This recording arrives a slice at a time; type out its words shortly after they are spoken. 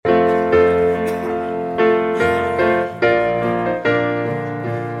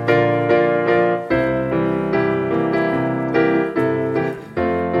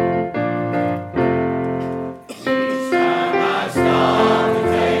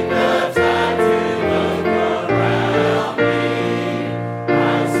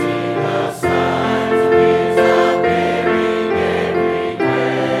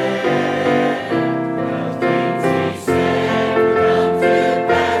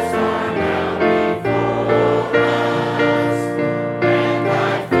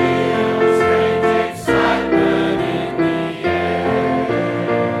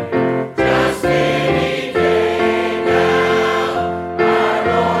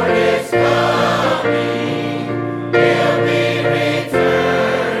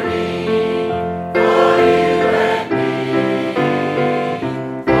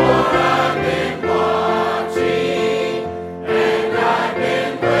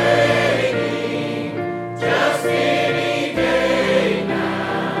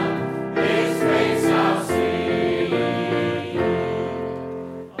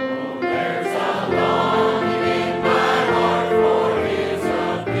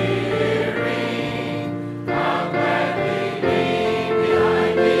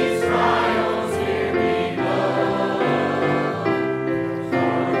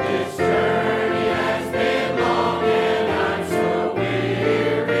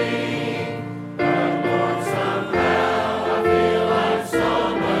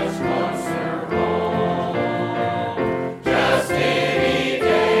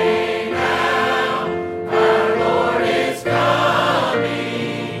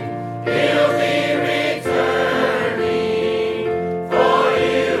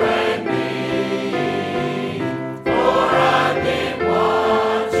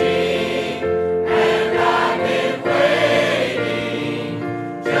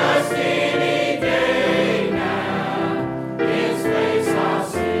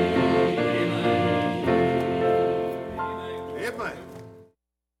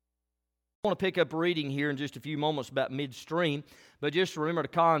pick up reading here in just a few moments about midstream, but just remember the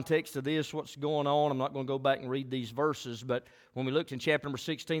context of this, what's going on. I'm not going to go back and read these verses, but when we looked in chapter number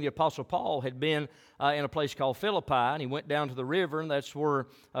 16, the Apostle Paul had been in a place called Philippi, and he went down to the river, and that's where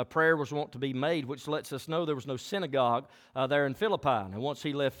prayer was wont to be made, which lets us know there was no synagogue there in Philippi. And once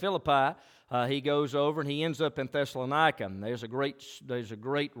he left Philippi, he goes over and he ends up in Thessalonica. And there's a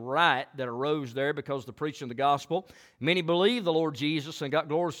great riot that arose there because of the preaching of the gospel. Many believed the Lord Jesus and got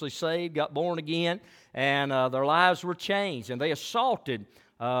gloriously saved, got born again, and their lives were changed. And they assaulted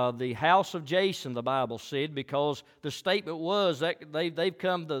the house of Jason, the Bible said, because the statement was that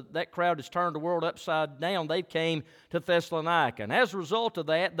that crowd has turned the world upside down. They came to Thessalonica. And as a result of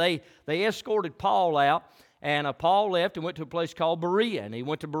that, they escorted Paul out. And Paul left and went to a place called Berea. And he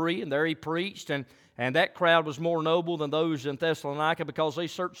went to Berea, and there he preached. And that crowd was more noble than those in Thessalonica because they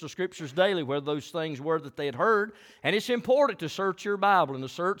searched the Scriptures daily, where those things were that they had heard. And it's important to search your Bible and to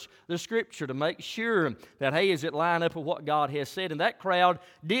search the Scripture to make sure that, hey, is it line up with what God has said? And that crowd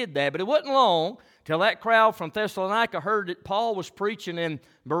did that. But it wasn't long till that crowd from Thessalonica heard that Paul was preaching in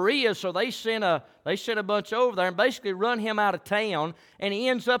Berea, so they sent a bunch over there and basically run him out of town, and he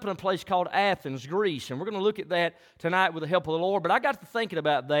ends up in a place called Athens, Greece. And we're going to look at that tonight with the help of the Lord. But I got to thinking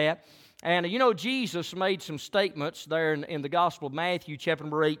about that, and Jesus made some statements there in the Gospel of Matthew, chapter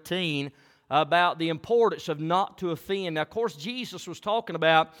number 18, about the importance of not to offend. Now, of course, Jesus was talking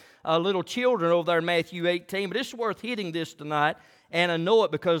about little children over there in Matthew 18, but it's worth hitting this tonight, and I know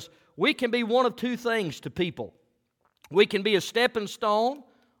it because we can be one of two things to people. We can be a stepping stone,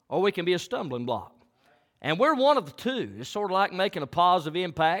 or we can be a stumbling block. And we're one of the two. It's sort of like making a positive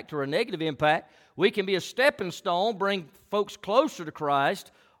impact or a negative impact. We can be a stepping stone, bring folks closer to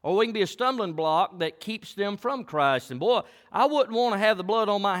Christ, or we can be a stumbling block that keeps them from Christ. And boy, I wouldn't want to have the blood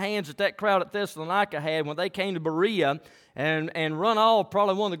on my hands that crowd at Thessalonica had when they came to Berea and run off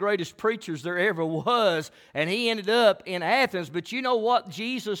probably one of the greatest preachers there ever was, and he ended up in Athens. But you know what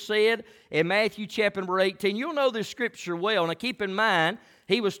Jesus said in Matthew chapter number 18? You'll know this scripture well. Now keep in mind,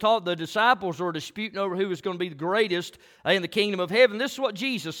 he was taught, the disciples were disputing over who was going to be the greatest in the kingdom of heaven. This is what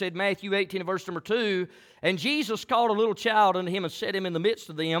Jesus said, Matthew 18, verse number 2. And Jesus called a little child unto him and set him in the midst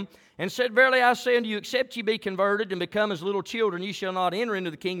of them, and said, Verily I say unto you, except ye be converted and become as little children, ye shall not enter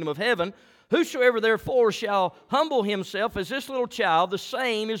into the kingdom of heaven. Whosoever therefore shall humble himself as this little child, the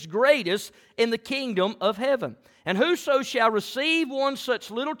same is greatest in the kingdom of heaven. And whoso shall receive one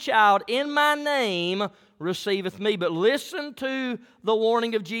such little child in my name receiveth me. But listen to the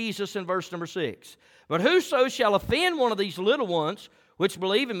warning of Jesus in verse number 6. But whoso shall offend one of these little ones, which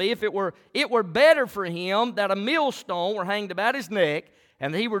believe in me, if it were better for him that a millstone were hanged about his neck,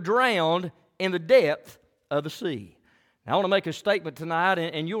 and that he were drowned in the depth of the sea. Now, I want to make a statement tonight,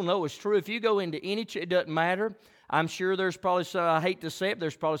 and you'll know it's true. If you go into any church, it doesn't matter. I'm sure there's probably some, I hate to say it,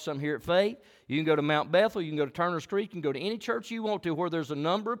 there's probably some here at Faith. You can go to Mount Bethel, you can go to Turner's Creek, you can go to any church you want to where there's a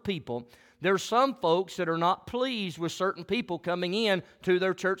number of people. There's some folks that are not pleased with certain people coming in to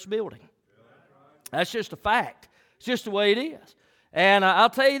their church building. That's just a fact. It's just the way it is. And I'll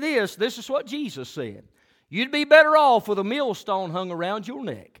tell you this is what Jesus said. You'd be better off with a millstone hung around your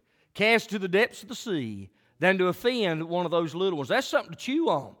neck, cast to the depths of the sea, than to offend one of those little ones. That's something to chew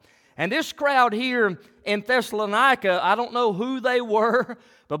on. And this crowd here in Thessalonica, I don't know who they were,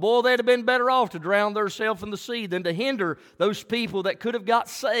 but boy, they'd have been better off to drown themselves in the sea than to hinder those people that could have got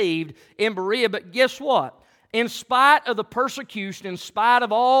saved in Berea. But guess what? In spite of the persecution, in spite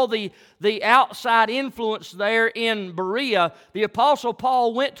of all the outside influence there in Berea, the Apostle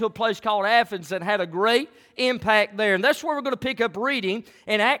Paul went to a place called Athens and had a great impact there. And that's where we're going to pick up reading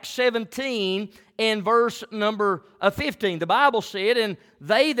in Acts 17 in verse number 15. The Bible said, And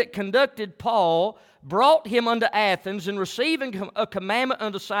they that conducted Paul brought him unto Athens, and receiving a commandment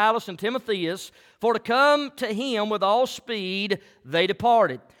unto Silas and Timotheus, for to come to him with all speed, they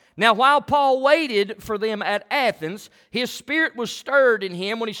departed. Now, while Paul waited for them at Athens, his spirit was stirred in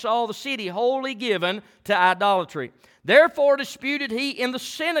him when he saw the city wholly given to idolatry. Therefore disputed he in the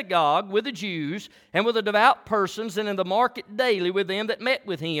synagogue with the Jews and with the devout persons, and in the market daily with them that met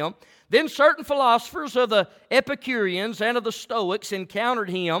with him. Then certain philosophers of the Epicureans and of the Stoics encountered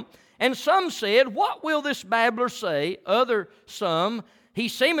him, and some said, What will this babbler say? Other some, He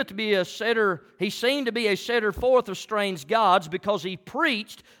seemed to be a setter forth of strange gods, because he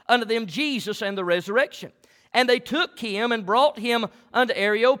preached unto them Jesus and the resurrection. And they took him and brought him unto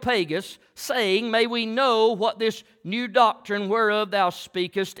Areopagus, saying, May we know what this new doctrine whereof thou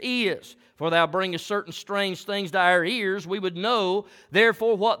speakest is. For thou bringest certain strange things to our ears. We would know,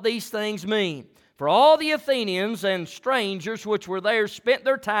 therefore, what these things mean. For all the Athenians and strangers which were there spent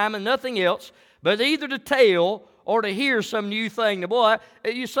their time in nothing else, but either to tell or to hear some new thing. Now, boy,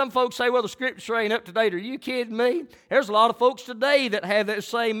 some folks say, well, the Scripture ain't up to date. Are you kidding me? There's a lot of folks today that have that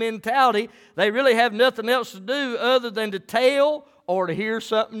same mentality. They really have nothing else to do other than to tell or to hear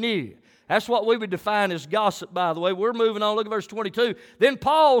something new. That's what we would define as gossip, by the way. We're moving on. Look at verse 22. Then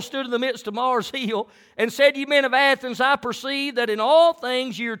Paul stood in the midst of Mars Hill and said, Ye men of Athens, I perceive that in all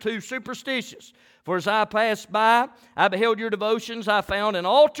things ye are too superstitious. For as I passed by, I beheld your devotions. I found an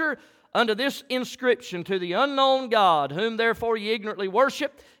altar unto this inscription, To the unknown God, whom therefore ye ignorantly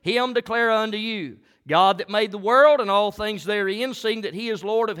worship, him declare unto you. God that made the world and all things therein, seeing that he is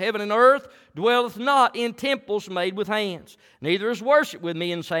Lord of heaven and earth, dwelleth not in temples made with hands. Neither is worship with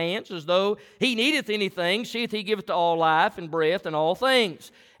men's hands, as though he needeth anything, seeth he giveth to all life and breath and all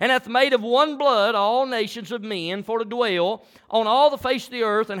things. And hath made of one blood all nations of men for to dwell on all the face of the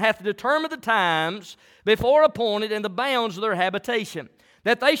earth, and hath determined the times before appointed and the bounds of their habitation,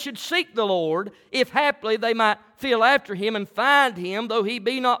 that they should seek the Lord, if haply they might feel after him and find him, though he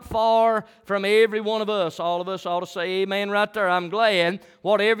be not far from every one of us. All of us ought to say amen right there. I'm glad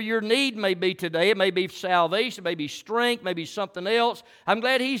whatever your need may be today, it may be salvation, it may be strength, maybe something else. I'm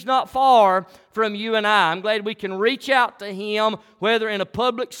glad he's not far from you and I. I'm glad we can reach out to him, whether in a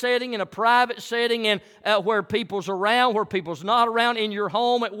public setting, in a private setting, and where people's around, where people's not around, in your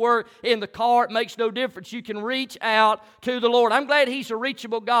home, at work, in the car. It makes no difference. You can reach out to the Lord. I'm glad he's a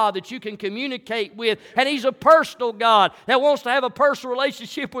reachable God that you can communicate with, and he's a personal God that wants to have a personal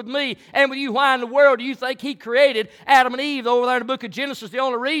relationship with me and with you. Why in the world do you think he created Adam and Eve over there in the book of Genesis? The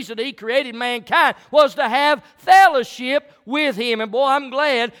only reason he created mankind was to have fellowship with him. And boy, I'm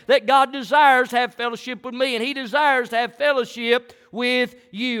glad that God desires to have fellowship with me, and he desires to have fellowship with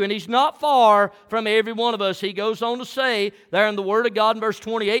you. And he's not far from every one of us. He goes on to say there in the Word of God in verse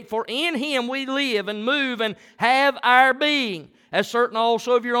 28, For in him we live and move and have our being, as certain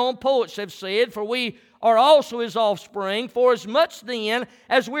also of your own poets have said, for we are also his offspring. For as much then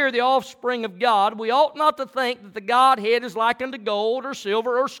as we are the offspring of God, we ought not to think that the Godhead is like unto gold or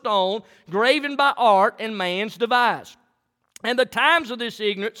silver or stone, graven by art and man's device. And the times of this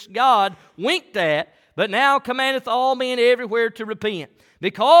ignorance God winked at, but now commandeth all men everywhere to repent.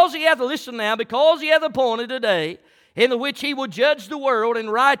 Because he hath, listen now, because he hath appointed a day in the which he will judge the world in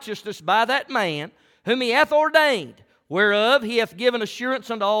righteousness by that man whom he hath ordained, whereof he hath given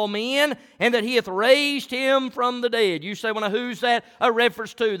assurance unto all men, and that he hath raised him from the dead. You say, well, now who's that a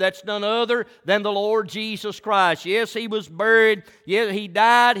reference to? That's none other than the Lord Jesus Christ. Yes, he was buried. Yes, he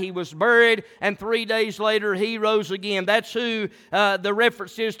died. He was buried. And 3 days later, he rose again. That's who the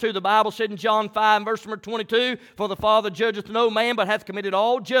reference is to. The Bible said in John 5, verse number 22, For the Father judgeth no man, but hath committed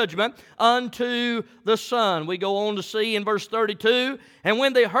all judgment unto the Son. We go on to see in verse 32, And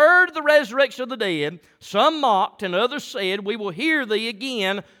when they heard the resurrection of the dead, some mocked, and others said, We will hear thee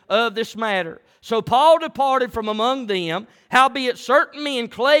again of this matter. So Paul departed from among them, howbeit certain men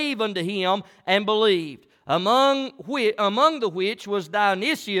clave unto him and believed, among the which was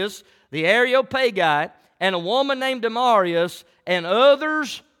Dionysius the Areopagite, and a woman named Damaris, and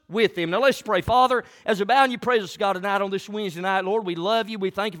others with him. Now let's pray. Father, as we bow in your presence, God, tonight on this Wednesday night, Lord, we love you. We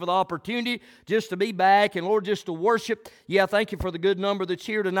thank you for the opportunity just to be back and, Lord, just to worship. Yeah, thank you for the good number that's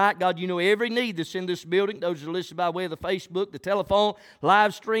here tonight. God, you know every need that's in this building. Those that are listening by way of the Facebook, the telephone,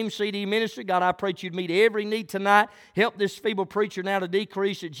 live stream, CD ministry. God, I pray that you'd meet every need tonight. Help this feeble preacher now to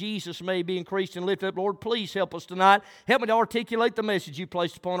decrease, that Jesus may be increased and lifted up. Lord, please help us tonight. Help me to articulate the message you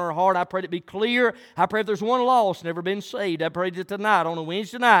placed upon our heart. I pray that it be clear. I pray if there's one lost, never been saved, I pray that tonight, on a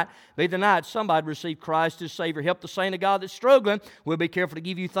Wednesday night, be the night somebody receive Christ as Savior. Help the saint of God that's struggling. We'll be careful to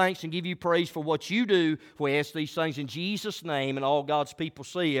give you thanks and give you praise for what you do. We ask these things in Jesus' name, and all God's people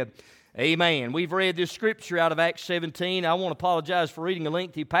said, amen. We've read this scripture out of Acts 17. I want to apologize for reading a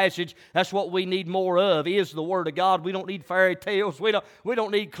lengthy passage. That's what we need more of, is the Word of God. We don't need fairy tales. We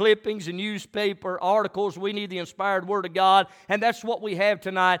don't need clippings and newspaper articles. We need the inspired Word of God, and that's what we have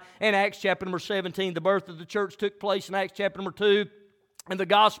tonight in Acts chapter number 17. The birth of the church took place in Acts chapter number 2. And the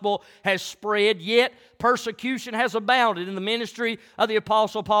gospel has spread, yet persecution has abounded in the ministry of the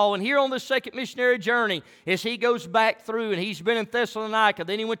Apostle Paul. And here on this second missionary journey, as he goes back through, and he's been in Thessalonica,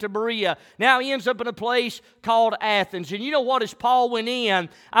 then he went to Berea. Now he ends up in a place called Athens. And you know what, as Paul went in,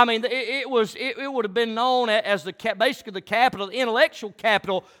 I mean, it would have been known as basically the capital, the intellectual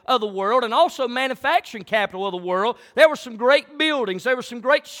capital of the world, and also manufacturing capital of the world. There were some great buildings. There were some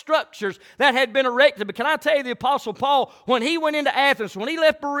great structures that had been erected. But can I tell you, the Apostle Paul, when he went into Athens, Athens, when he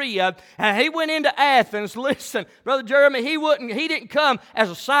left Berea and he went into Athens, listen, Brother Jeremy, he didn't come as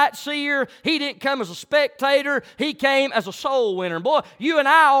a sightseer. He didn't come as a spectator. He came as a soul winner. And boy, you and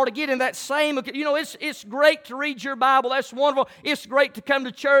I ought to get in that same, you know, it's great to read your Bible. That's wonderful. It's great to come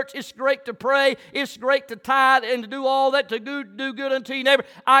to church. It's great to pray. It's great to tithe and to do all that, to do good unto your neighbor.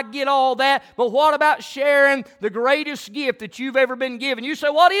 I get all that. But what about sharing the greatest gift that you've ever been given? You say,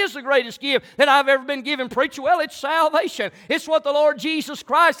 what is the greatest gift that I've ever been given, preacher? Well, it's salvation. It's what the Lord Jesus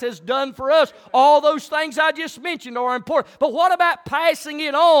Christ has done for us. All those things I just mentioned are important. But what about passing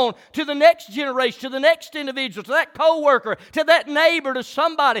it on to the next generation, to the next individual, to that co-worker, to that neighbor, to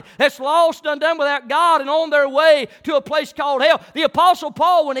somebody that's lost, undone without God and on their way to a place called hell? The Apostle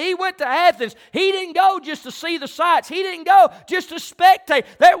Paul, when he went to Athens, he didn't go just to see the sights. He didn't go just to spectate.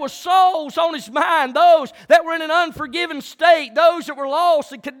 There were souls on his mind, those that were in an unforgiven state, those that were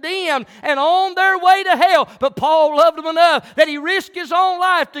lost and condemned and on their way to hell. But Paul loved them enough that he risked his own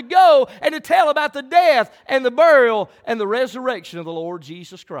life to go and to tell about the death and the burial and the resurrection of the Lord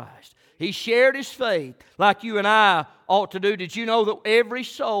Jesus Christ. He shared his faith like you and I ought to do. Did you know that every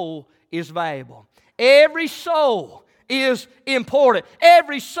soul is valuable? Every soul is important.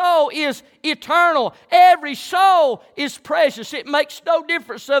 Every soul is eternal. Every soul is precious. It makes no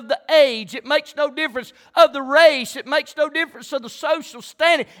difference of the age. It makes no difference of the race. It makes no difference of the social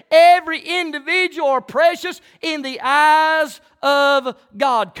standing. Every individual are precious in the eyes of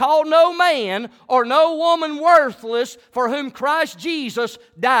God. Call no man or no woman worthless for whom Christ Jesus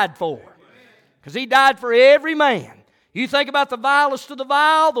died for. Because He died for every man. You think about the vilest of the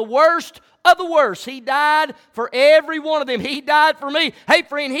vile, the worst of the worst. He died for every one of them. He died for me. Hey,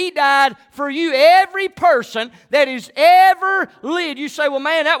 friend, He died for you. Every person that has ever lived. You say, well,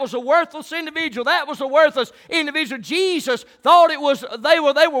 man, that was a worthless individual. That was a worthless individual. Jesus thought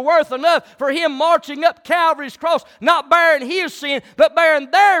they were worth enough for Him marching up Calvary's cross, not bearing His sin, but bearing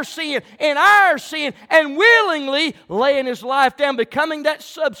their sin and our sin, and willingly laying His life down, becoming that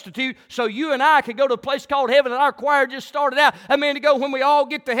substitute so you and I could go to a place called heaven. And our choir just started out a minute ago. When we all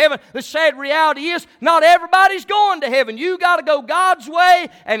get to heaven, the sad reality is not everybody's going to heaven. You got to go God's way,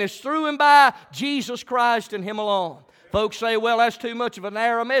 and it's through and by Jesus Christ and Him alone. Folks say, well, that's too much of a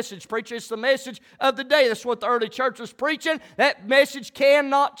narrow message, preacher. It's the message of the day. That's what the early church was preaching. That message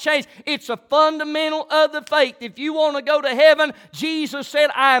cannot change. It's a fundamental of the faith. If you want to go to heaven, Jesus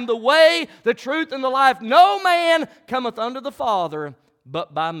said, I am the way, the truth, and the life. No man cometh unto the Father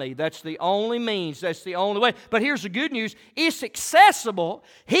but by me. That's the only means. That's the only way. But here's the good news. It's accessible.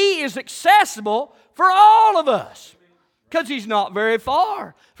 He is accessible for all of us because He's not very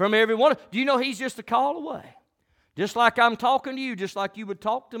far from everyone. Do you know He's just a call away? Just like I'm talking to you, just like you would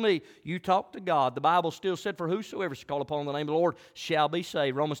talk to me, you talk to God. The Bible still said, for whosoever shall call upon the name of the Lord shall be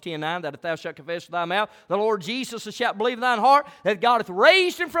saved. Romans 10:9, that if thou shalt confess with thy mouth the Lord Jesus, and shalt believe in thine heart that God hath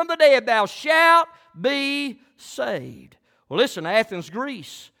raised Him from the dead, thou shalt be saved. Well, listen, Athens,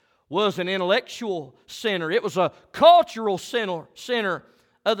 Greece was an intellectual center. It was a cultural center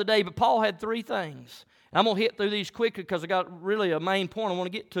of the day. But Paul had three things. And I'm going to hit through these quickly because I got really a main point I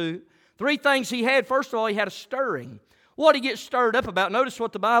want to get to. Three things he had. First of all, he had a stirring. What did he get stirred up about? Notice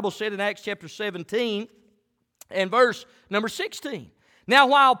what the Bible said in Acts chapter 17 and verse number 16. Now,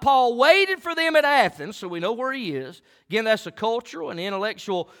 while Paul waited for them at Athens, so we know where he is. Again, that's a cultural and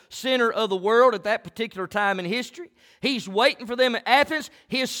intellectual center of the world at that particular time in history. He's waiting for them at Athens.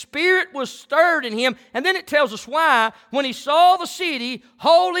 His spirit was stirred in him. And then it tells us why. When he saw the city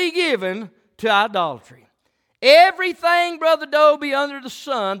wholly given to idolatry. Everything, Brother Dobie, under the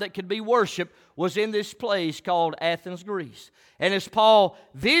sun that could be worshiped was in this place called Athens, Greece. And as Paul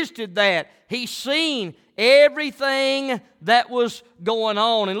visited that, he seen everything that was going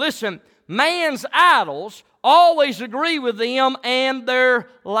on. And listen, man's idols always agree with them and their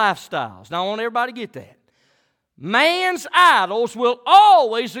lifestyles. Now, I want everybody to get that. Man's idols will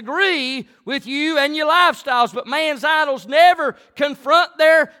always agree with you and your lifestyles, but man's idols never confront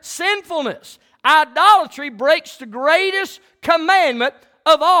their sinfulness. Idolatry breaks the greatest commandment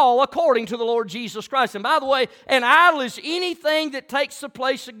of all according to the Lord Jesus Christ. And by the way, an idol is anything that takes the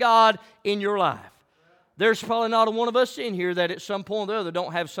place of God in your life. There's probably not a one of us in here that at some point or other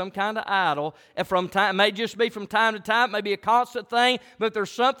don't have some kind of idol. And from time, it may just be from time to time, it may be a constant thing, but there's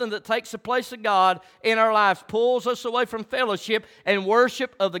something that takes the place of God in our lives, pulls us away from fellowship and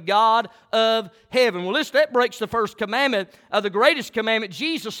worship of the God of heaven. Well, listen, that breaks the first commandment of the greatest commandment.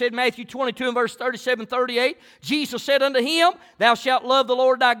 Jesus said, Matthew 22 and verse 37-38, Jesus said unto him, Thou shalt love the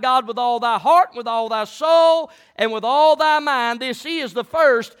Lord thy God with all thy heart, with all thy soul, and with all thy mind. This is the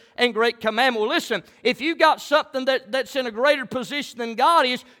first and great commandment. Well, listen, if you got something that's in a greater position than God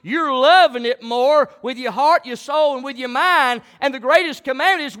is, you're loving it more with your heart, your soul, and with your mind. And the greatest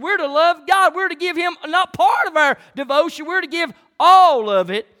commandment is we're to love God. We're to give Him not part of our devotion. We're to give all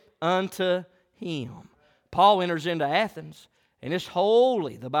of it unto Him. Paul enters into Athens, and it's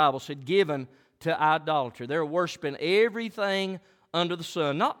wholly, the Bible said, given to idolatry. They're worshiping everything under the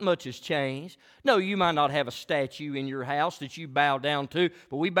sun. Not much has changed. No, you might not have a statue in your house that you bow down to,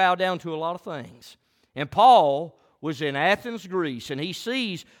 but we bow down to a lot of things. And Paul was in Athens, Greece, and he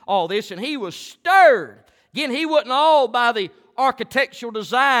sees all this, and he was stirred. Again, he wasn't awed by the architectural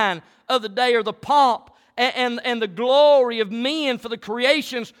design of the day or the pomp and the glory of men for the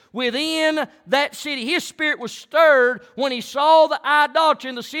creations within that city. His spirit was stirred when he saw the idolatry,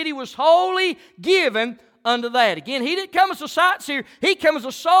 and the city was wholly given unto that. Again, he didn't come as a sightseer. He came as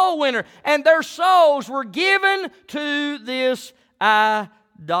a soul winner, and their souls were given to this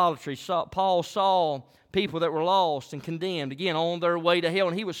idolatry. Paul saw people that were lost and condemned, again, on their way to hell,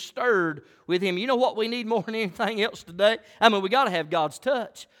 and he was stirred with him. You know what we need more than anything else today? I mean, we got to have God's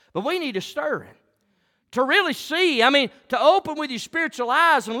touch, but we need a stirring to really see, to open with your spiritual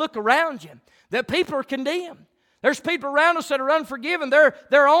eyes and look around you, that people are condemned. There's people around us that are unforgiven.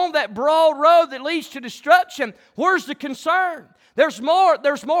 They're on that broad road that leads to destruction. Where's the concern? There's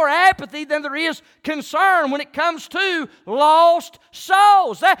more apathy than there is concern when it comes to lost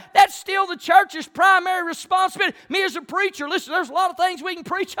souls. That's still the church's primary responsibility. Me as a preacher, listen, there's a lot of things we can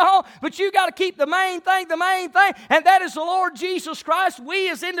preach on, but you got to keep the main thing, and that is the Lord Jesus Christ. We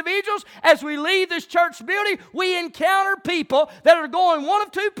as individuals, as we leave this church building, we encounter people that are going one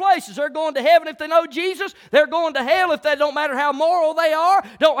of two places. They're going to heaven if they know Jesus. They're going to hell if they don't matter how moral they are,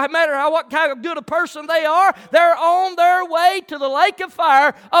 don't matter what kind of good a person they are. They're on their way to the lake of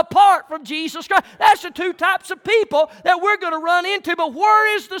fire apart from Jesus Christ. That's the two types of people that we're going to run into. But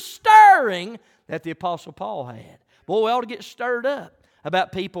where is the stirring that the Apostle Paul had? Boy, we ought to get stirred up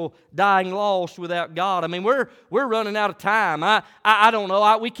about people dying lost without God. I mean, we're running out of time. I don't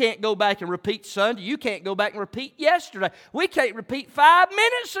know. We can't go back and repeat Sunday. You can't go back and repeat yesterday. We can't repeat 5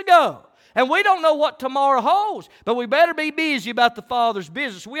 minutes ago. And we don't know what tomorrow holds, but we better be busy about the Father's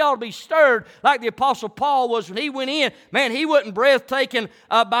business. We ought to be stirred like the Apostle Paul was when he went in. Man, he wasn't breathtaking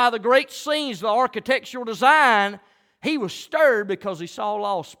by the great scenes, the architectural design. He was stirred because he saw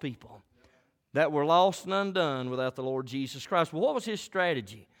lost people that were lost and undone without the Lord Jesus Christ. Well, what was his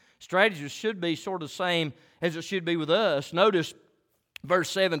strategy? Strategy should be sort of the same as it should be with us. Notice verse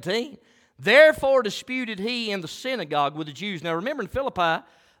 17. Therefore disputed he in the synagogue with the Jews. Now remember in Philippi,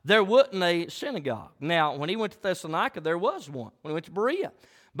 there wasn't a synagogue. Now, when he went to Thessalonica, there was one. When he went to Berea.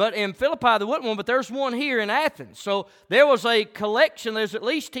 But in Philippi, there wasn't one, but there's one here in Athens. So there was a collection. There's at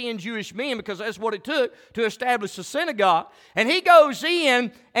least 10 Jewish men, because that's what it took to establish a synagogue. And he goes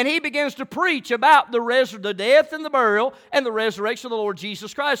in and he begins to preach about the death and the burial and the resurrection of the Lord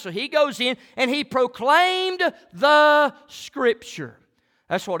Jesus Christ. So he goes in and he proclaimed the Scripture.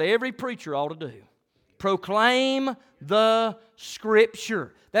 That's what every preacher ought to do. Proclaim the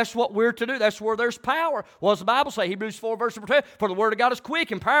Scripture. That's what we're to do. That's where there's power. What does the Bible say? Hebrews 4, verse 12. For the Word of God is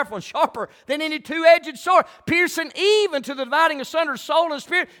quick and powerful and sharper than any two-edged sword, piercing even to the dividing asunder of soul and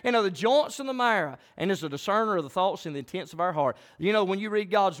spirit, and of the joints and the marrow, and is a discerner of the thoughts and the intents of our heart. You know, when you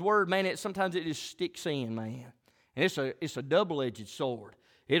read God's Word, man, sometimes it just sticks in, man. And it's a double-edged sword.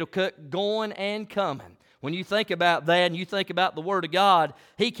 It'll cut going and coming. When you think about that and you think about the Word of God,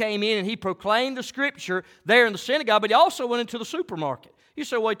 he came in and he proclaimed the Scripture there in the synagogue, but he also went into the supermarket. You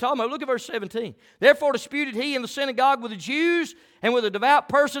say, what are you talking about? Look at verse 17. Therefore disputed he in the synagogue with the Jews and with the devout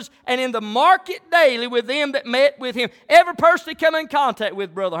persons, and in the market daily with them that met with him. Every person he come in contact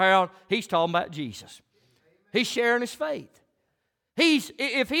with, Brother Harold, he's talking about Jesus. He's sharing his faith.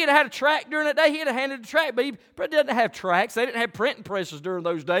 If he had a tract during that day, he'd have handed a tract, but he didn't have tracts. They didn't have printing presses during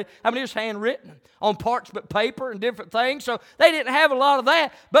those days. I mean, it was handwritten on parchment paper and different things, so they didn't have a lot of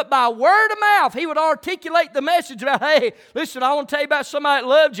that. But by word of mouth, he would articulate the message about, hey, listen, I want to tell you about somebody that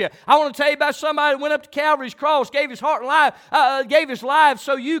loved you. I want to tell you about somebody that went up to Calvary's cross, gave his heart and life, gave his life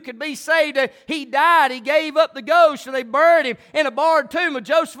so you could be saved. He died. He gave up the ghost, and they buried him in a barred tomb of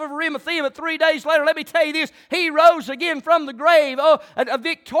Joseph of Arimathea. But 3 days later, let me tell you this, he rose again from the grave.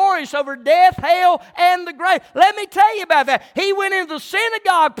 Victorious over death, hell, and the grave. Let me tell you about that. He went into the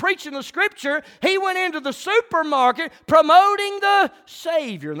synagogue preaching the Scripture. He went into the supermarket promoting the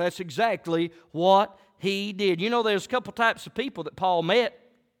Savior. And that's exactly what he did. You know, there's a couple types of people that Paul met,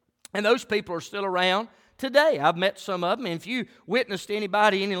 and those people are still around today. I've met some of them, and if you witnessed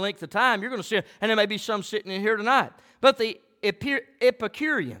anybody any length of time, you're going to see, and there may be some sitting in here tonight. But the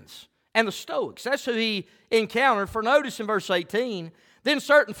Epicureans and the Stoics. That's who he encountered. For notice in verse 18, then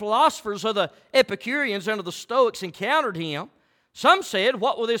certain philosophers of the Epicureans and of the Stoics encountered him. Some said,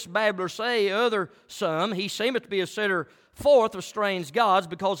 what will this babbler say? Other some, he seemeth to be a setter forth of strange gods,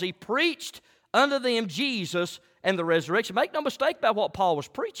 because he preached unto them Jesus and the resurrection. Make no mistake about what Paul was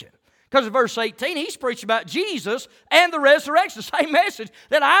preaching. Because in verse 18, he's preaching about Jesus and the resurrection, the same message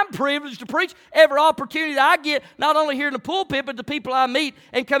that I'm privileged to preach every opportunity that I get, not only here in the pulpit, but the people I meet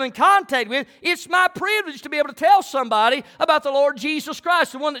and come in contact with. It's my privilege to be able to tell somebody about the Lord Jesus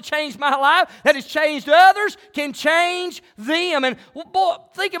Christ, the one that changed my life, that has changed others, can change them. And boy,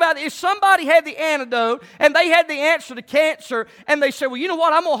 think about it. If somebody had the antidote and they had the answer to cancer, and they said, well, you know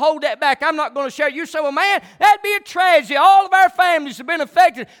what, I'm going to hold that back. I'm not going to share it. You say, well, man, that'd be a tragedy. All of our families have been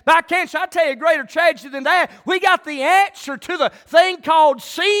affected by cancer. I tell you, a greater tragedy than that. We got the answer to the thing called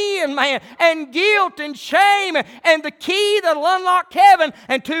sin, man, and guilt and shame, and the key that'll unlock heaven.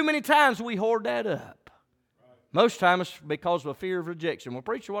 And too many times we hoard that up. Most times it's because of a fear of rejection. Well,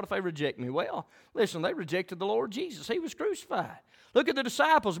 preacher, what if they reject me? Well, listen, they rejected the Lord Jesus. He was crucified. Look at the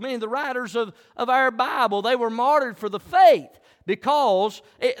disciples, many of the writers of our Bible. They were martyred for the faith, because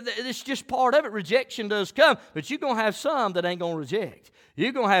it's just part of it. Rejection does come, but you're going to have some that ain't going to reject.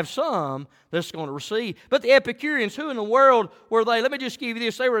 You're going to have some that's going to receive. But the Epicureans, who in the world were they? Let me just give you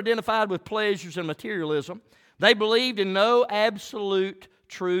this. They were identified with pleasures and materialism. They believed in no absolute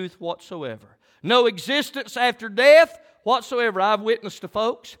truth whatsoever. No existence after death whatsoever. I've witnessed to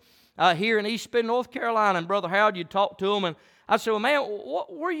folks here in East Bend, North Carolina, and Brother Howard, you talk to them, and I said, well, man,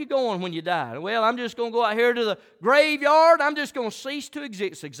 where are you going when you die? Well, I'm just going to go out here to the graveyard. I'm just going to cease to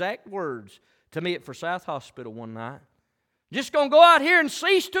exist. Exact words to me at Forsyth Hospital one night. Just going to go out here and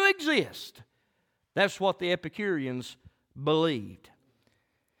cease to exist. That's what the Epicureans believed.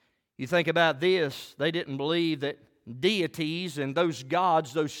 You think about this, they didn't believe that deities and those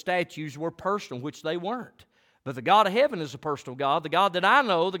gods, those statues were personal, which they weren't. But the God of heaven is a personal God. The God that I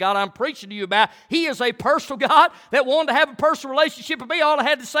know, the God I'm preaching to you about, He is a personal God that wanted to have a personal relationship with me. All I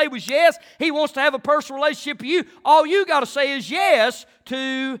had to say was yes. He wants to have a personal relationship with you. All you got to say is yes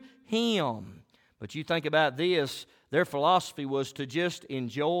to Him. But you think about this, their philosophy was to just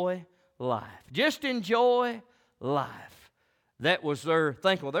enjoy life. Just enjoy life. That was their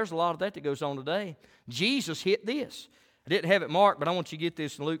thinking. Well, there's a lot of that goes on today. Jesus hit this. I didn't have it marked, but I want you to get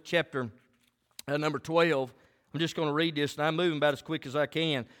this in Luke chapter number 12. I'm just going to read this, and I'm moving about as quick as I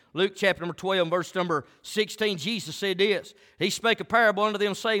can. Luke chapter number 12, verse number 16, Jesus said this. He spake a parable unto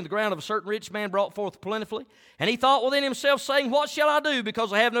them, saying, the ground of a certain rich man brought forth plentifully. And he thought within himself, saying, what shall I do,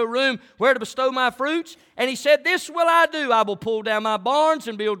 because I have no room where to bestow my fruits? And he said, this will I do. I will pull down my barns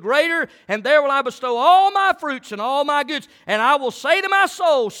and build greater, and there will I bestow all my fruits and all my goods. And I will say to my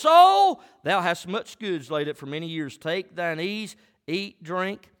soul, soul, thou hast much goods laid up for many years. Take thine ease, eat,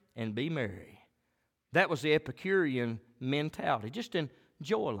 drink, and be merry. That was the Epicurean mentality. Just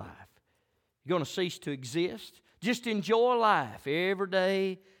enjoy life. You're going to cease to exist. Just enjoy life every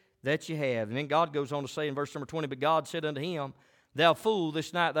day that you have. And then God goes on to say in verse number 20, but God said unto him, thou fool,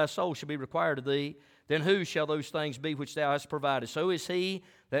 this night thy soul shall be required of thee. Then whose shall those things be which thou hast provided? So is he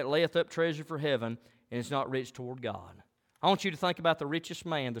that layeth up treasure for heaven and is not rich toward God. I want you to think about the richest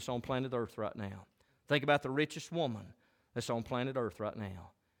man that's on planet Earth right now. Think about the richest woman that's on planet Earth right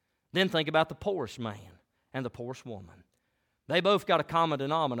now. Then think about the poorest man and the poorest woman. They both got a common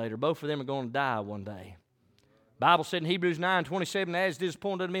denominator. Both of them are going to die one day. The Bible said in Hebrews 9:27, as it is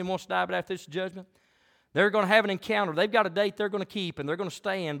appointed unto men once to die, but after this judgment, they're going to have an encounter. They've got a date they're going to keep, and they're going to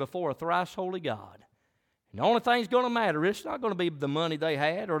stand before a thrice holy God. And the only thing that's going to matter, it's not going to be the money they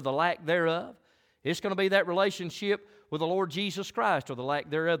had or the lack thereof. It's going to be that relationship with the Lord Jesus Christ, or the lack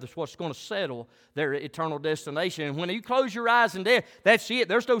thereof. That's what's going to settle their eternal destination. And when you close your eyes in death, that's it.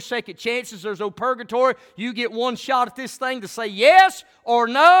 There's no second chances. There's no purgatory. You get one shot at this thing to say yes or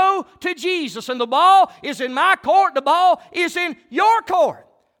no to Jesus. And the ball is in my court. The ball is in your court.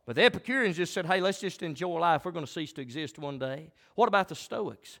 But the Epicureans just said, hey, let's just enjoy life. We're going to cease to exist one day. What about the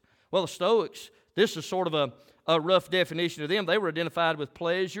Stoics? Well, the Stoics, this is sort of a rough definition of them. They were identified with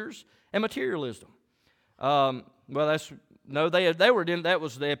pleasures and materialism. That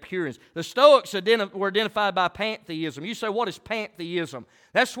was the Epicureans. The Stoics were identified by pantheism. You say, what is pantheism?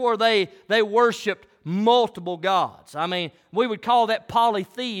 That's where they worshiped multiple gods. I mean, we would call that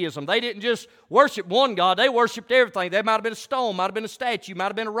polytheism. They didn't just worship one God. They worshiped everything. There might have been a stone, might have been a statue, might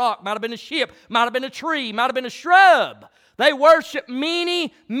have been a rock, might have been a ship, might have been a tree, might have been a shrub. They worshiped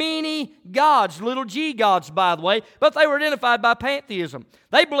many, many gods, little g gods, by the way, but they were identified by pantheism.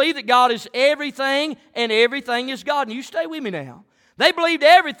 They believed that God is everything and everything is God. And you stay with me now. They believed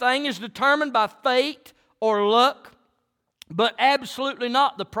everything is determined by fate or luck. but absolutely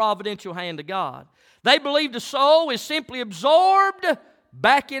not the providential hand of God. They believe the soul is simply absorbed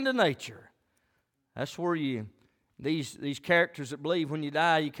back into nature. That's where these characters that believe when you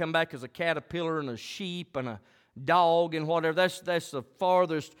die, you come back as a caterpillar and a sheep and a dog and whatever. That's the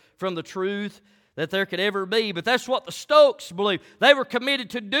farthest from the truth that there could ever be. But that's what the Stoics believed. They were committed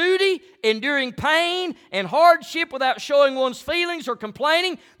to duty, enduring pain and hardship without showing one's feelings or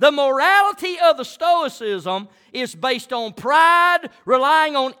complaining. The morality of the Stoicism is based on pride,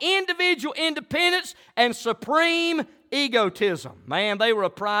 relying on individual independence and supreme egotism. Man, they were a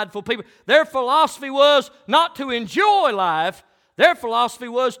prideful people. Their philosophy was not to enjoy life. Their philosophy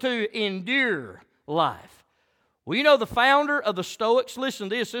was to endure life. Well, you know the founder of the Stoics, listen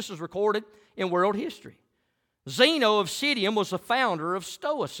to this. This is recorded in world history. Zeno of Citium was the founder of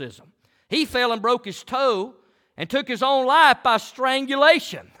Stoicism. He fell and broke his toe and took his own life by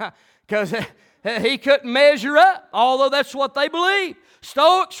strangulation because he couldn't measure up, although that's what they believed.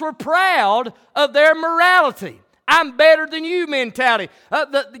 Stoics were proud of their morality. I'm better than you mentality.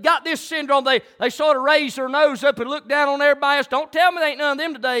 Got this syndrome. They sort of raise their nose up and look down on everybody else. Don't tell me there ain't none of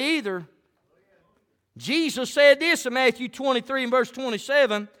them today either. Jesus said this in Matthew 23 and verse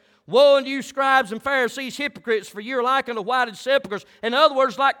 27. Woe unto you, scribes and Pharisees, hypocrites, for you're like unto whited sepulchres. In other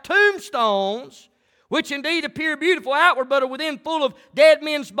words, like tombstones, which indeed appear beautiful outward, but are within full of dead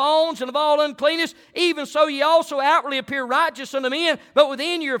men's bones and of all uncleanness. Even so ye also outwardly appear righteous unto men, but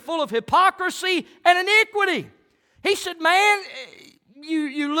within you are full of hypocrisy and iniquity. He said, man,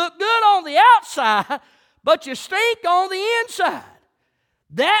 you look good on the outside, but you stink on the inside.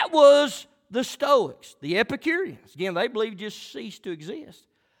 That was the Stoics. The Epicureans, again, they believe just ceased to exist.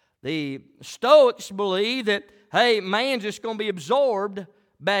 The Stoics believe that, hey, man's just going to be absorbed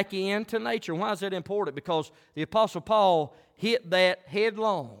back into nature. Why is that important? Because the Apostle Paul hit that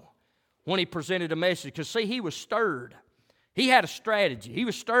headlong when he presented a message. Because, see, he was stirred. He had a strategy. He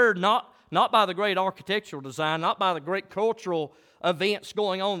was stirred not by the great architectural design, not by the great cultural events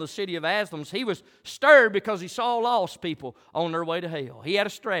going on in the city of Athens. He was stirred because he saw lost people on their way to hell. He had a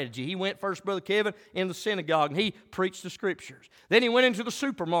strategy. He went first, Brother Kevin, in the synagogue, and he preached the Scriptures. Then he went into the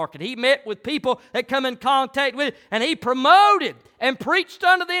supermarket. He met with people that come in contact with it, and he promoted and preached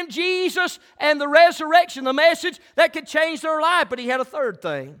unto them Jesus and the resurrection, the message that could change their life. But he had a third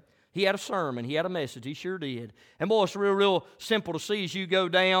thing. He had a sermon. He had a message. He sure did. And boy, it's real simple to see as you go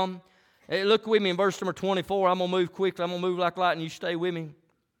down. Look with me in verse number 24. I'm going to move quickly. I'm going to move like lightning. You stay with me.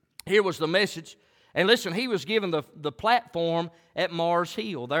 Here was the message. And listen, he was given the platform at Mars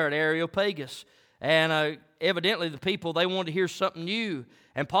Hill, there at Areopagus. And evidently the people, they wanted to hear something new.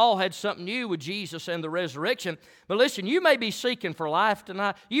 And Paul had something new with Jesus and the resurrection. But listen, you may be seeking for life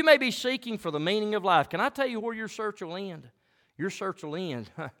tonight. You may be seeking for the meaning of life. Can I tell you where your search will end? Your search will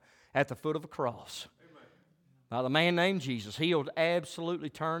end at the foot of a cross. Now, the man named Jesus, he'll absolutely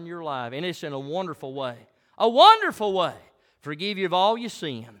turn your life, and it's in a wonderful way. A wonderful way. Forgive you of all your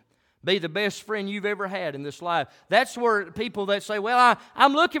sin. Be the best friend you've ever had in this life. That's where people that say, well,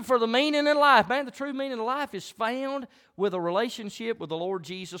 I'm looking for the meaning in life. Man, the true meaning of life is found with a relationship with the Lord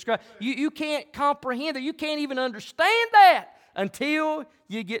Jesus Christ. You can't comprehend it. You can't even understand that until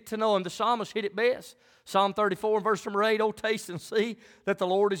you get to know Him. The psalmist hit it best. Psalm 34, verse number 8, oh, taste and see that the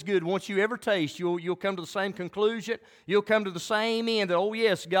Lord is good. Once you ever taste, you'll come to the same conclusion. You'll come to the same end that, oh,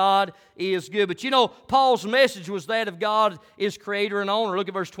 yes, God is good. But you know, Paul's message was that of God is creator and owner. Look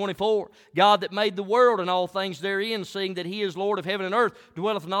at verse 24. God that made the world and all things therein, seeing that He is Lord of heaven and earth,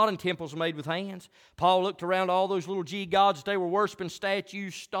 dwelleth not in temples made with hands. Paul looked around all those little g-gods that they were worshiping,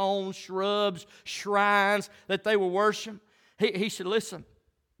 statues, stones, shrubs, shrines that they were worshiping. He said, listen,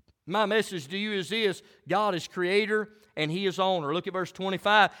 my message to you is this: God is creator and He is owner. Look at verse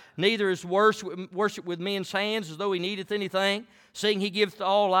 25. Neither is worship with men's hands as though He needeth anything, seeing He giveth to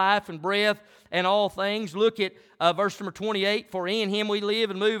all life and breath and all things. Look at verse number 28. For in Him we live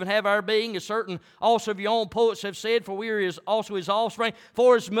and move and have our being, as certain also of your own poets have said, for we are also His offspring.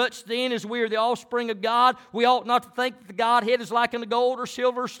 For as much then as we are the offspring of God, we ought not to think that the Godhead is like unto gold or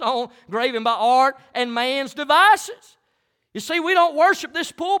silver or stone, graven by art and man's devices. You see, we don't worship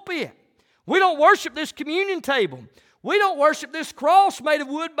this pulpit. We don't worship this communion table. We don't worship this cross made of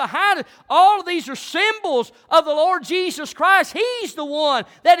wood behind it. All of these are symbols of the Lord Jesus Christ. He's the one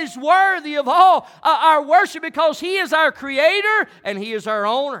that is worthy of all our worship because He is our creator and He is our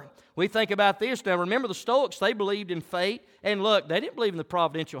owner. We think about this. Now, remember the Stoics, they believed in fate and luck. They didn't believe in the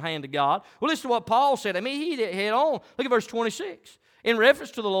providential hand of God. Well, listen to what Paul said. I mean, he hit on. Look at verse 26. In reference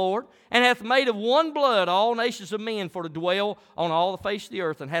to the Lord, and hath made of one blood all nations of men for to dwell on all the face of the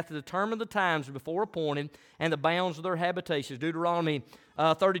earth, and hath determined the times before appointed, and the bounds of their habitations. Deuteronomy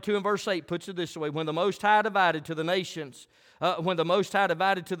 32 and verse 8 puts it this way: when the Most High divided to the nations,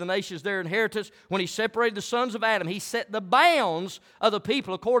 their inheritance, when He separated the sons of Adam, He set the bounds of the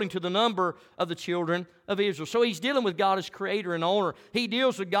people according to the number of the children of Israel. So He's dealing with God as creator and owner. He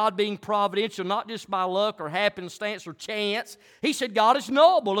deals with God being providential, not just by luck or happenstance or chance. He said God is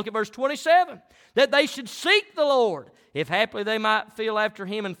knowable. Look at verse 27. That they should seek the Lord, if haply they might feel after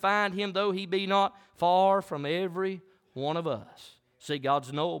Him and find Him, though He be not far from every one of us. See,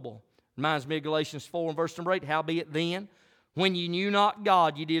 God's knowable. Reminds me of Galatians 4 and verse number 8. Howbeit then, when ye knew not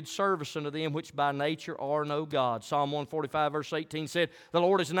God, ye did service unto them which by nature are no God. Psalm 145 verse 18 said, the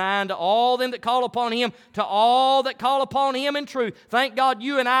Lord is nigh unto all them that call upon Him, to all that call upon Him in truth. Thank God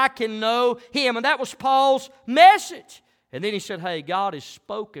you and I can know Him. And that was Paul's message. And then he said, hey, God has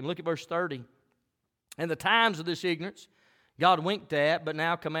spoken. Look at verse 30. In the times of this ignorance, God winked at, but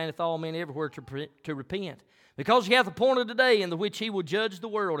now commandeth all men everywhere to repent. Because He hath appointed a day in the which He will judge the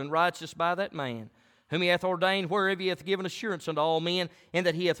world, and righteous by that man, whom He hath ordained, whereof He hath given assurance unto all men, and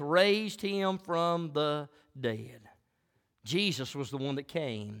that He hath raised Him from the dead. Jesus was the one that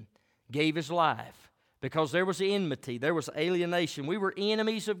came, gave His life, because there was enmity, there was alienation. We were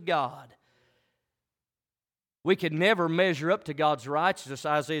enemies of God. We could never measure up to God's righteousness.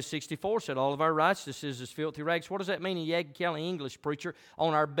 Isaiah 64 said, all of our righteousness is as filthy rags. What does that mean in Yadkin County English, preacher?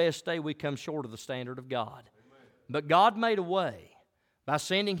 On our best day, we come short of the standard of God. Amen. But God made a way by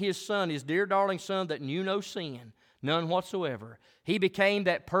sending His Son, His dear darling Son that knew no sin, none whatsoever. He became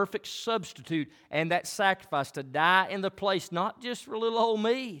that perfect substitute and that sacrifice to die in the place, not just for little old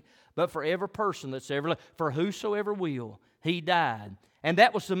me, but for every person that's ever lived. For whosoever will, He died. And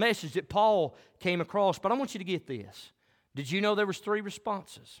that was the message that Paul came across. But I want you to get this. Did you know there was 3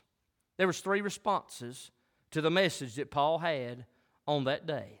 responses? There was 3 responses to the message that Paul had on that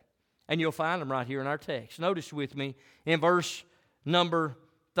day. And you'll find them right here in our text. Notice with me in verse number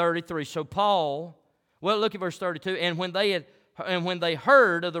 33. So Paul, well, look at verse 32. And when they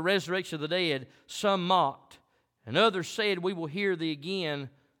heard of the resurrection of the dead, some mocked, and others said, we will hear thee again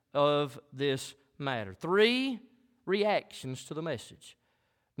of this matter. 3 reactions to the message.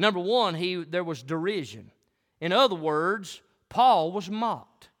 Number 1, there was derision. In other words, Paul was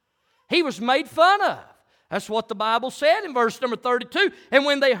mocked. He was made fun of. That's what the Bible said in verse number 32. And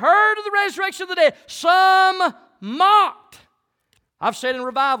when they heard of the resurrection of the dead, some mocked. I've said in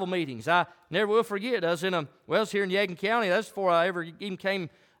revival meetings, I never will forget, I was here in Yadkin County. That's before I ever even came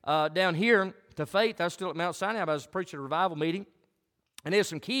down here to faith. I was still at Mount Sinai. I was preaching at a revival meeting. And there's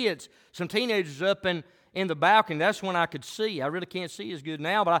some kids, some teenagers up in the balcony. That's when I could see. I really can't see as good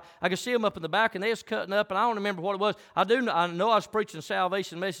now, but I could see them up in the balcony. They was cutting up, and I don't remember what it was. I know I was preaching a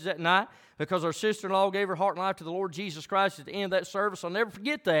salvation message that night because our sister-in-law gave her heart and life to the Lord Jesus Christ at the end of that service. I'll never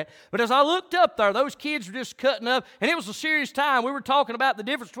forget that. But as I looked up there, those kids were just cutting up, and it was a serious time. We were talking about the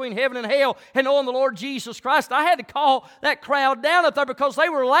difference between heaven and hell and knowing the Lord Jesus Christ. I had to call that crowd down up there because they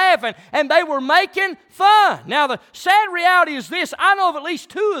were laughing, and they were making fun. Now, the sad reality is this. I know of at least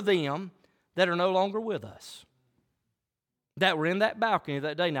 2 of them that are no longer with us, that were in that balcony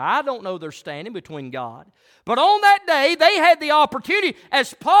that day. Now, I don't know they're standing between God, but on that day, they had the opportunity,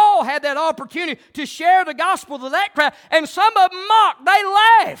 as Paul had that opportunity, to share the gospel to that crowd, and some of them mocked. They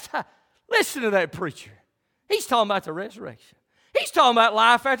laughed. Listen to that preacher. He's talking about the resurrection. He's talking about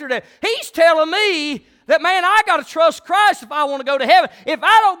life after death. He's telling me that, man, I got to trust Christ if I want to go to heaven. If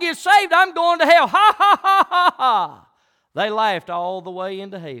I don't get saved, I'm going to hell. Ha, ha, ha, ha, ha. They laughed all the way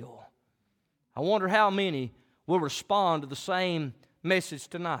into hell. I wonder how many will respond to the same message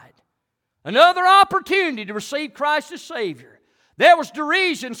tonight. Another opportunity to receive Christ as Savior. There was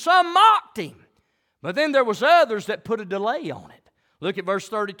derision. Some mocked Him. But then there was others that put a delay on it. Look at verse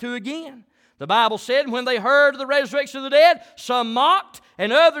 32 again. The Bible said, when they heard of the resurrection of the dead, some mocked,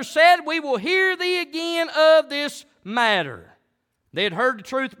 and others said, we will hear thee again of this matter. They had heard the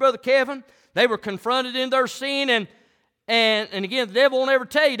truth, Brother Kevin. They were confronted in their sin, and again, the devil won't ever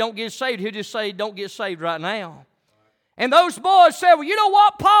tell you don't get saved. He'll just say, don't get saved right now. And those boys said, well, you know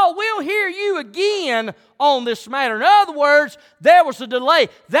what, Paul, we'll hear you again on this matter. In other words, there was a delay.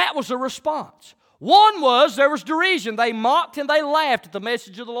 That was a response. One was there was derision. They mocked and they laughed at the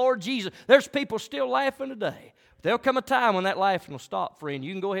message of the Lord Jesus. There's people still laughing today. There'll come a time when that laughing will stop, friend.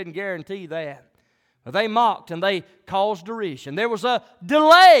 You can go ahead and guarantee that. They mocked and they caused derision. There was a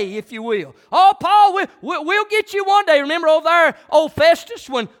delay, if you will. Oh, Paul, we'll get you one day. Remember over there, old Festus,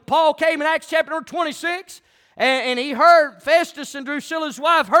 when Paul came in Acts chapter 26? and he heard, Festus and Drusilla's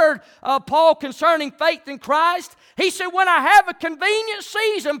wife heard Paul concerning faith in Christ. He said, when I have a convenient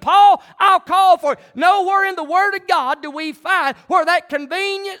season, Paul, I'll call for it. Nowhere in the Word of God do we find where that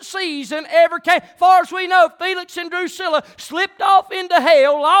convenient season ever came. As far as we know, Felix and Drusilla slipped off into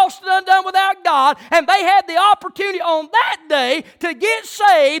hell, lost and undone without God, and they had the opportunity on that day to get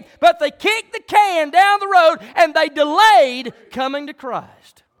saved, but they kicked the can down the road and they delayed coming to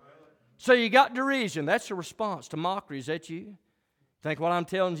Christ. So you got derision. That's a response to mockery. Is that you? Think what I'm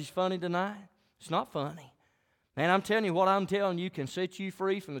telling you is funny tonight? It's not funny. Man, I'm telling you, what I'm telling you can set you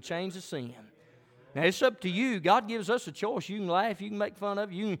free from the chains of sin. Now, it's up to you. God gives us a choice. You can laugh, you can make fun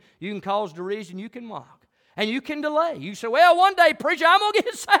of it, you can cause derision, you can mock. And you can delay. You say, well, one day, preacher, I'm going to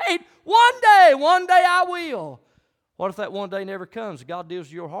get saved. One day I will. What if that one day never comes? God deals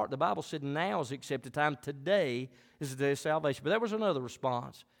with your heart. The Bible said now is the accepted time. Today is the day of salvation. But there was another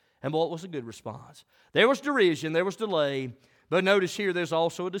response. And boy, it was a good response. There was derision, there was delay. But notice here, there's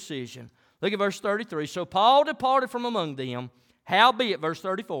also a decision. Look at verse 33. So Paul departed from among them. Howbeit, verse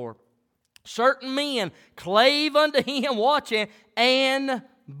 34, certain men clave unto him, watch it, and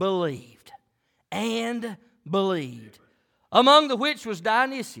believed. And believed. Among the which was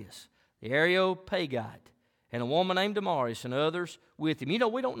Dionysius, the Areopagite, and a woman named Damaris, and others with him. You know,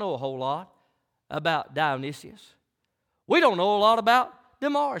 we don't know a whole lot about Dionysius. We don't know a lot about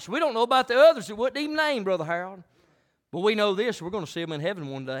Damaris. We don't know about the others that wasn't even named, Brother Harold. But we know this, we're going to see them in heaven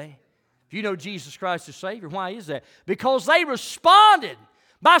one day. If you know Jesus Christ as Savior, why is that? Because they responded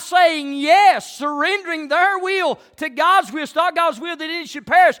by saying yes, surrendering their will to God's will. It's not God's will that any should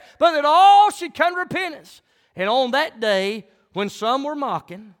perish, but that all should come to repentance. And on that day, when some were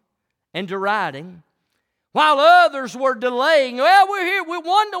mocking and deriding, while others were delaying, well, we're here, we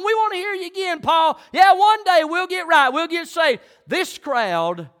want to hear you again, Paul. Yeah, one day we'll get right, we'll get saved. This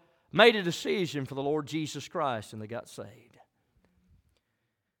crowd made a decision for the Lord Jesus Christ, and they got saved.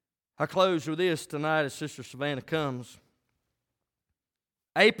 I close with this tonight as Sister Savannah comes.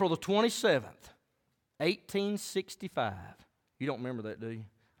 April the 27th, 1865. You don't remember that, do you?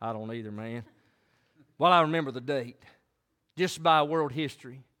 I don't either, man. Well, I remember the date, just by world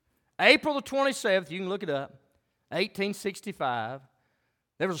history. April the 27th, you can look it up, 1865,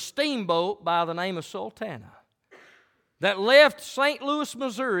 there was a steamboat by the name of Sultana that left St. Louis,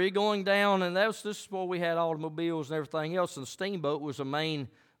 Missouri, going down, and this is where we had automobiles and everything else, and the steamboat was a main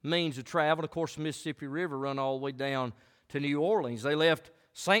means of travel. Of course, the Mississippi River run all the way down to New Orleans. They left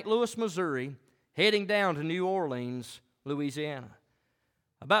St. Louis, Missouri, heading down to New Orleans, Louisiana.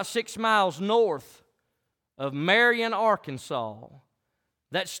 About 6 miles north of Marion, Arkansas,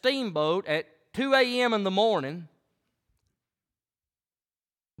 that steamboat at 2 a.m. in the morning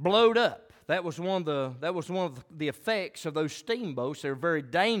blowed up. That was one of the effects of those steamboats. They were very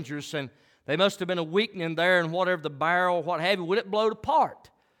dangerous, and they must have been a weakening there, and whatever the barrel, what have you, would it blow apart?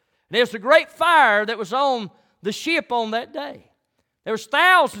 And there was a great fire that was on the ship on that day. There was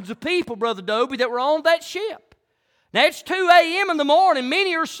thousands of people, Brother Dobie, that were on that ship. Now it's 2 a.m. in the morning.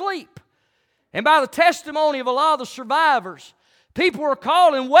 Many are asleep. And by the testimony of a lot of the survivors, people were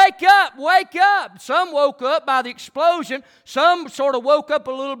calling, wake up, wake up. Some woke up by the explosion. Some sort of woke up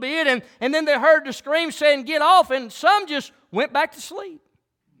a little bit, and then they heard the scream saying, get off, and some just went back to sleep.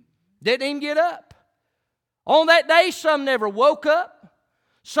 Didn't even get up. On that day, some never woke up.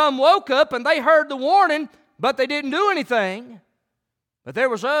 Some woke up and they heard the warning, but they didn't do anything. But there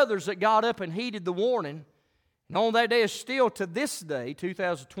was others that got up and heeded the warning. And on that day, is still to this day,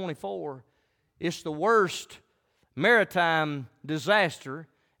 2024, it's the worst maritime disaster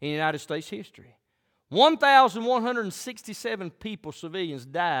in United States history. 1,167 people, civilians,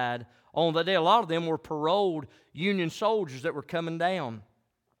 died on that day. A lot of them were paroled Union soldiers that were coming down.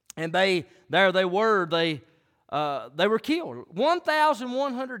 And they were killed.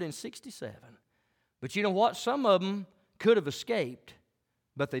 1,167. But you know what? Some of them could have escaped,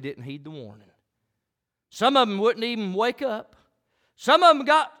 but they didn't heed the warning. Some of them wouldn't even wake up. Some of them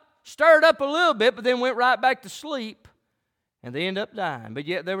got stirred up a little bit, but then went right back to sleep, and they ended up dying. But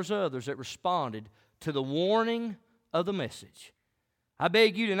yet there was others that responded to the warning of the message. I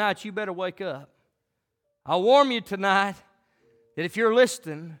beg you tonight, you better wake up. I warn you tonight that if you're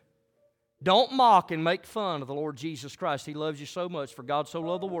listening, don't mock and make fun of the Lord Jesus Christ. He loves you so much, for God so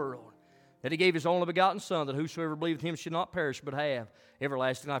loved the world that He gave His only begotten Son, that whosoever believeth in Him should not perish but have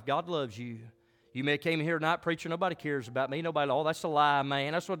everlasting life. God loves you. You may have came here tonight, preacher, nobody cares about me. Nobody, oh, that's a lie,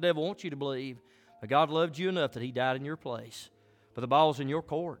 man. That's what the devil wants you to believe. But God loved you enough that He died in your place. But the ball's in your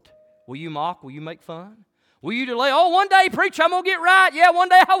court. Will you mock? Will you make fun? Will you delay? Oh, one day, preacher, I'm going to get right. Yeah, one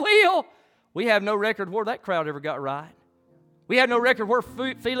day I will. We have no record where that crowd ever got right. We have no record where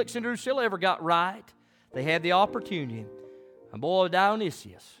Felix and Drusilla ever got right. They had the opportunity. And boy,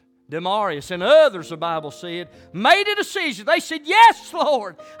 Dionysius, Demarius, and others, the Bible said, made a decision. They said, yes,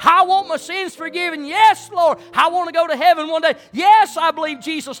 Lord, I want my sins forgiven. Yes, Lord, I want to go to heaven one day. Yes, I believe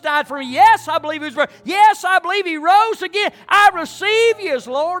Jesus died for me. Yes, I believe He was buried. Yes, I believe He rose again. I receive You as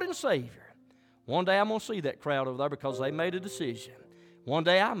Lord and Savior. One day I'm going to see that crowd over there because they made a decision. One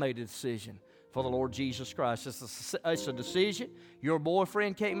day I made a decision for the Lord Jesus Christ. It's a decision your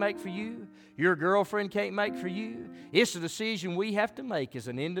boyfriend can't make for you. Your girlfriend can't make for you. It's a decision we have to make as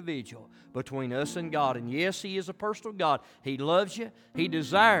an individual between us and God. And yes, He is a personal God. He loves you. He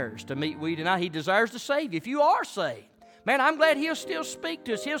desires to meet we tonight. He desires to save you if you are saved. Man, I'm glad He'll still speak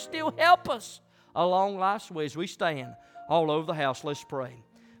to us. He'll still help us along life's way as we stand all over the house. Let's pray.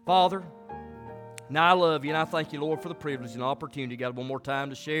 Father, now I love You and I thank You, Lord, for the privilege and opportunity. God, one more time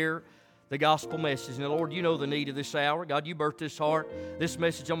to share the gospel message. And Lord, You know the need of this hour. God, You birthed this heart, this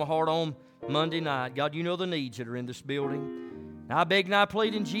message on my heart on Monday night. God, You know the needs that are in this building. Now I beg and I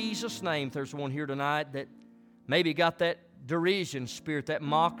plead in Jesus' name, if there's one here tonight that maybe got that derision spirit, that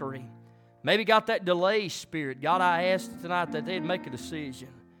mockery, maybe got that delay spirit. God, I ask tonight that they'd make a decision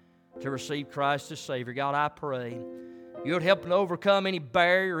to receive Christ as Savior. God, I pray You would help them to overcome any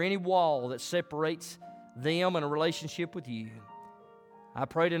barrier or any wall that separates them in a relationship with You. I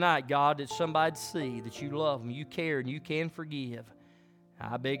pray tonight, God, that somebody'd see that You love them, You care, and You can forgive.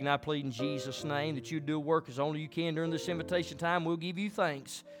 I beg and I plead in Jesus' name that You'd do a work as only You can during this invitation time. We'll give You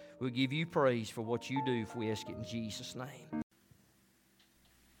thanks. We'll give You praise for what You do if we ask it in Jesus' name.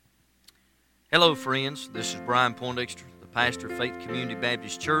 Hello, friends. This is Brian Poindexter, the pastor of Faith Community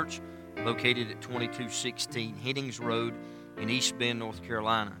Baptist Church, located at 2216 Hennings Road in East Bend, North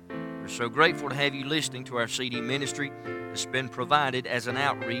Carolina. We're so grateful to have you listening to our CD ministry that's been provided as an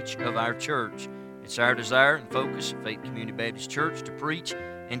outreach of our church. It's our desire and focus at Faith Community Baptist Church to preach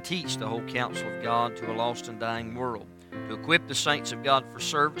and teach the whole counsel of God to a lost and dying world, to equip the saints of God for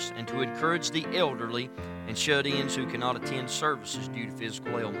service, and to encourage the elderly and shut-ins who cannot attend services due to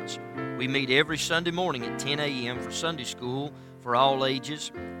physical ailments. We meet every Sunday morning at 10 a.m. for Sunday school for all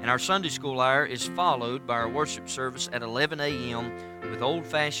ages, and our Sunday school hour is followed by our worship service at 11 a.m. with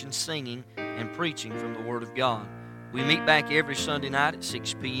old-fashioned singing and preaching from the Word of God. We meet back every Sunday night at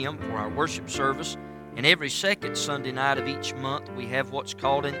 6 p.m. for our worship service, and every second Sunday night of each month we have what's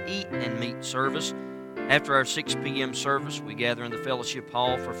called an Eat and Meet service. After our 6 p.m. service, we gather in the fellowship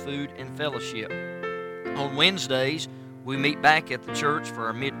hall for food and fellowship. On Wednesdays, we meet back at the church for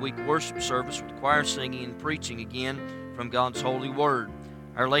our midweek worship service with choir singing and preaching again from God's holy Word.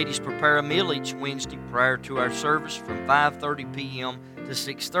 Our ladies prepare a meal each Wednesday prior to our service from 5:30 p.m. to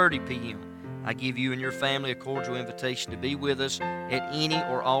 6:30 p.m. I give you and your family a cordial invitation to be with us at any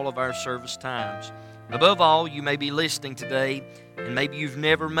or all of our service times. Above all, you may be listening today, and maybe you've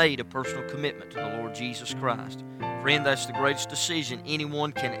never made a personal commitment to the Lord Jesus Christ. Friend, that's the greatest decision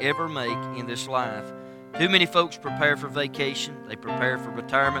anyone can ever make in this life. Too many folks prepare for vacation. They prepare for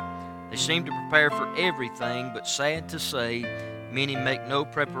retirement. They seem to prepare for everything, but sad to say, many make no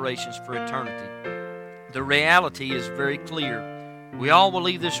preparations for eternity. The reality is very clear. We all will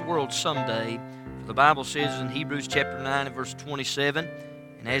leave this world someday. For the Bible says in Hebrews chapter 9 and verse 27,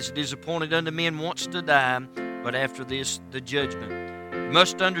 "And as it is appointed unto men once to die, but after this the judgment. You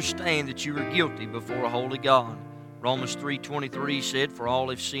must understand that you are guilty before a holy God." Romans 3:23 said, "For all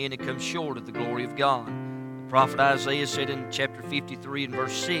have sinned and come short of the glory of God." The prophet Isaiah said in chapter 53 and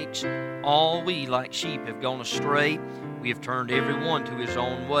verse 6, "All we like sheep have gone astray. We have turned every one to his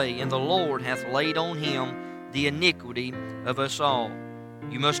own way, and the Lord hath laid on him the iniquity of us all."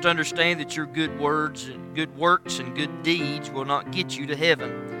 You must understand that your good words and good works and good deeds will not get you to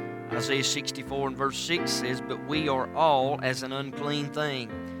heaven. Isaiah 64 and verse 6 says, "But we are all as an unclean thing.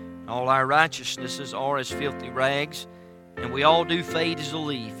 All our righteousnesses are as filthy rags, and we all do fade as a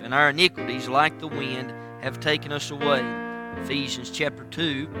leaf, and our iniquities, like the wind, have taken us away." Ephesians chapter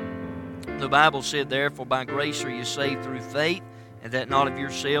 2, the Bible said, "Therefore by grace are you saved through faith, and that not of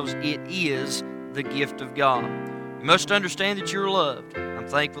yourselves, it is the gift of God." You must understand that you're loved. I'm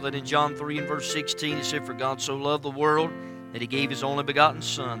thankful that in John 3 and verse 16 it said, "For God so loved the world that He gave His only begotten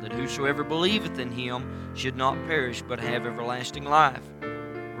Son, that whosoever believeth in Him should not perish, but have everlasting life."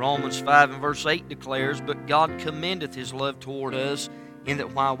 Romans 5 and verse 8 declares, "But God commendeth His love toward us, in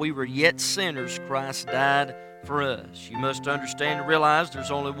that while we were yet sinners, Christ died for us." You must understand and realize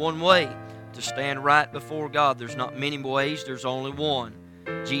there's only one way to stand right before God. There's not many ways, there's only one.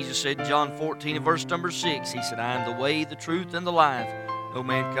 Jesus said in John 14 and verse number 6, He said, "I am the way, the truth, and the life. No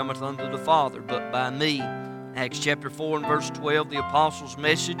man cometh unto the Father but by me." Acts chapter 4 and verse 12, the apostles'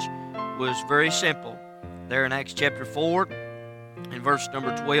 message was very simple. There in Acts chapter 4, In verse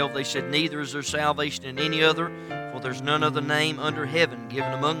number 12, they said, "Neither is there salvation in any other, for there's none other name under heaven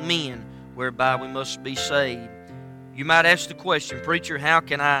given among men whereby we must be saved." You might ask the question, "Preacher, how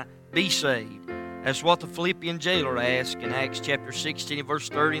can I be saved?" That's what the Philippian jailer asked in Acts chapter 16, verse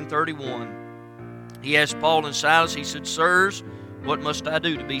 30 and 31. He asked Paul and Silas, he said, "Sirs, what must I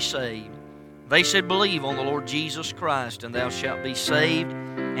do to be saved?" They said, "Believe on the Lord Jesus Christ, and thou shalt be saved,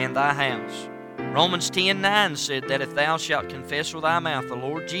 and thy house." Romans 10:9 said that if thou shalt confess with thy mouth the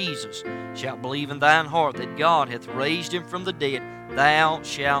Lord Jesus, shalt believe in thine heart that God hath raised him from the dead, thou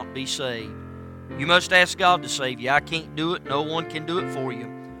shalt be saved. You must ask God to save you. I can't do it. No one can do it for you.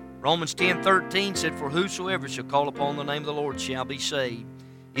 Romans 10:13 said, "For whosoever shall call upon the name of the Lord shall be saved."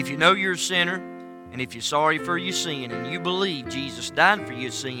 If you know you're a sinner, and if you're sorry for your sin, and you believe Jesus died for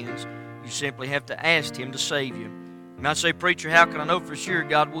your sins, you simply have to ask him to save you. You might say, "Preacher, how can I know for sure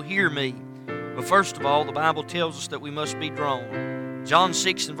God will hear me?" Well, first of all, the Bible tells us that we must be drawn. John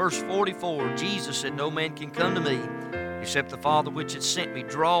 6 and verse 44, Jesus said, "No man can come to me, except the Father which hath sent me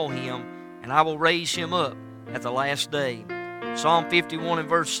draw him, and I will raise him up at the last day." Psalm 51 and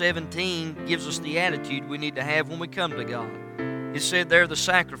verse 17 gives us the attitude we need to have when we come to God. It said there, "The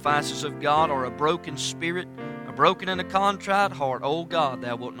sacrifices of God are a broken spirit, a broken and a contrite heart. O God,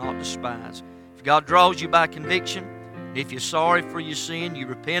 thou wilt not despise." If God draws you by conviction, and if you're sorry for your sin, you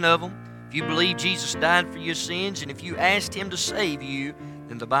repent of them. If you believe Jesus died for your sins, and if you asked him to save you,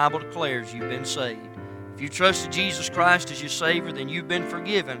 then the Bible declares you've been saved. If you trusted Jesus Christ as your Savior, then you've been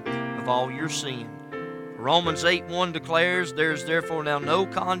forgiven of all your sin. Romans 8:1 declares, "There is therefore now no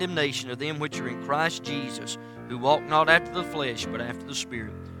condemnation of them which are in Christ Jesus, who walk not after the flesh, but after the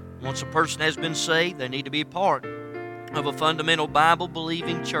Spirit." Once a person has been saved, they need to be a part of a fundamental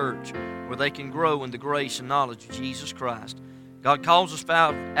Bible-believing church where they can grow in the grace and knowledge of Jesus Christ. God calls us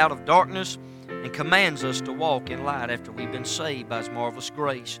out of darkness and commands us to walk in light after we've been saved by his marvelous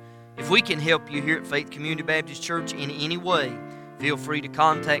grace. If we can help you here at Faith Community Baptist Church in any way, feel free to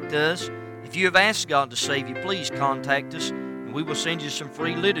contact us. If you have asked God to save you, please contact us, and we will send you some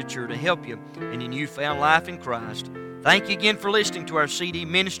free literature to help you in your newfound life in Christ. Thank you again for listening to our CD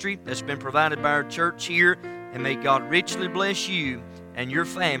ministry that's been provided by our church here, and may God richly bless you and your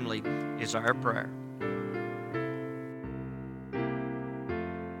family is our prayer.